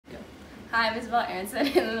Hi, I'm Isabel Aronson,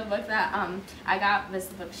 and the book that I got was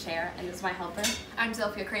the book Share, and this is my helper. I'm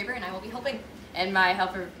Zelphia Craver, and I will be helping. And my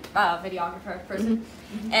helper, videographer person,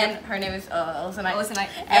 and her name is Alyssa Knight.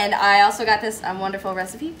 Yep. And I also got this wonderful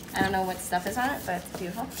recipe. I don't know what stuff is on it, but it's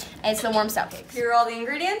beautiful. And it's the warm stout cakes. Here are all the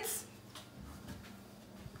ingredients.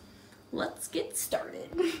 Let's get started.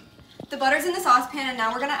 The butter's in the saucepan, and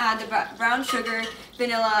now we're gonna add the brown sugar,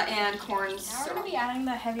 vanilla, and corn syrup. Now we're gonna be adding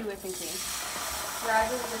the heavy whipping cream.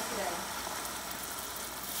 Gradually whisk it in.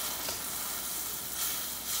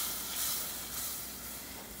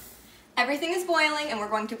 Everything is boiling, and we're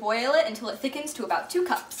going to boil it until it thickens to about 2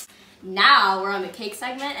 cups. Now we're on the cake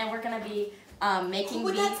segment, and we're gonna be making.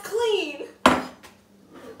 Oh, that's clean.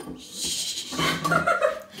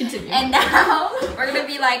 Continue. And now we're gonna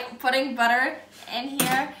be like putting butter in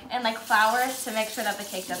here and like flour to make sure that the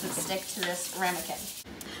cake doesn't stick to this ramekin.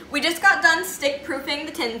 We just got done stick proofing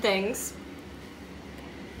the tin things.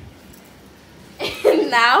 And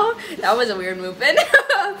now, that was a weird movement.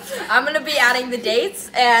 I'm gonna be adding the dates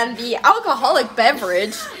and the alcoholic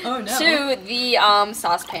beverage to the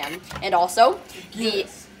saucepan. And also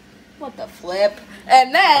what the flip.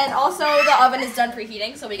 And then also the oven is done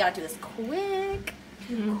preheating, so we gotta do this quick.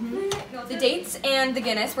 The dates and the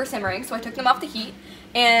Guinness were simmering, so I took them off the heat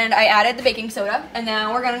and I added the baking soda, and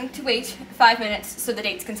now we're going to wait 5 minutes so the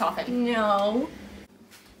dates can soften. No.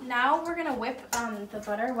 Now we're gonna whip the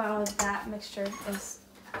butter while that mixture is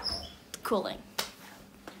cooling.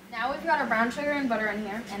 Now we've got our brown sugar and butter in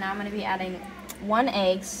here, and I'm gonna be adding 1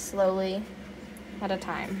 egg slowly at a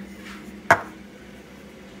time.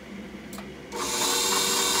 We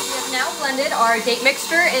have now blended our date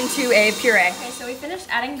mixture into a puree. Okay, so we finished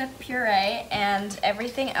adding the puree and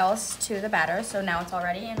everything else to the batter, so now it's all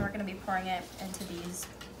ready, and we're gonna be pouring it into these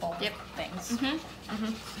bowl things.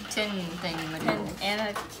 Tin thing.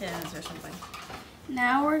 And tins or something.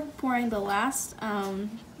 Now we're pouring the last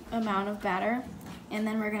amount of batter, and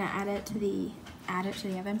then we're gonna add it to the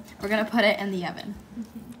oven. We're gonna put it in the oven.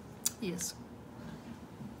 Yes.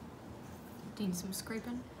 Do you need some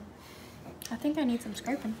scraping? I think I need some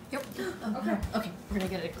scraping. Yep. Okay, we're gonna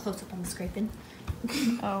get a close up on the scraping.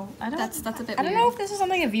 Oh, That's a bit I don't know if this is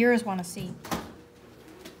something the viewers want to see.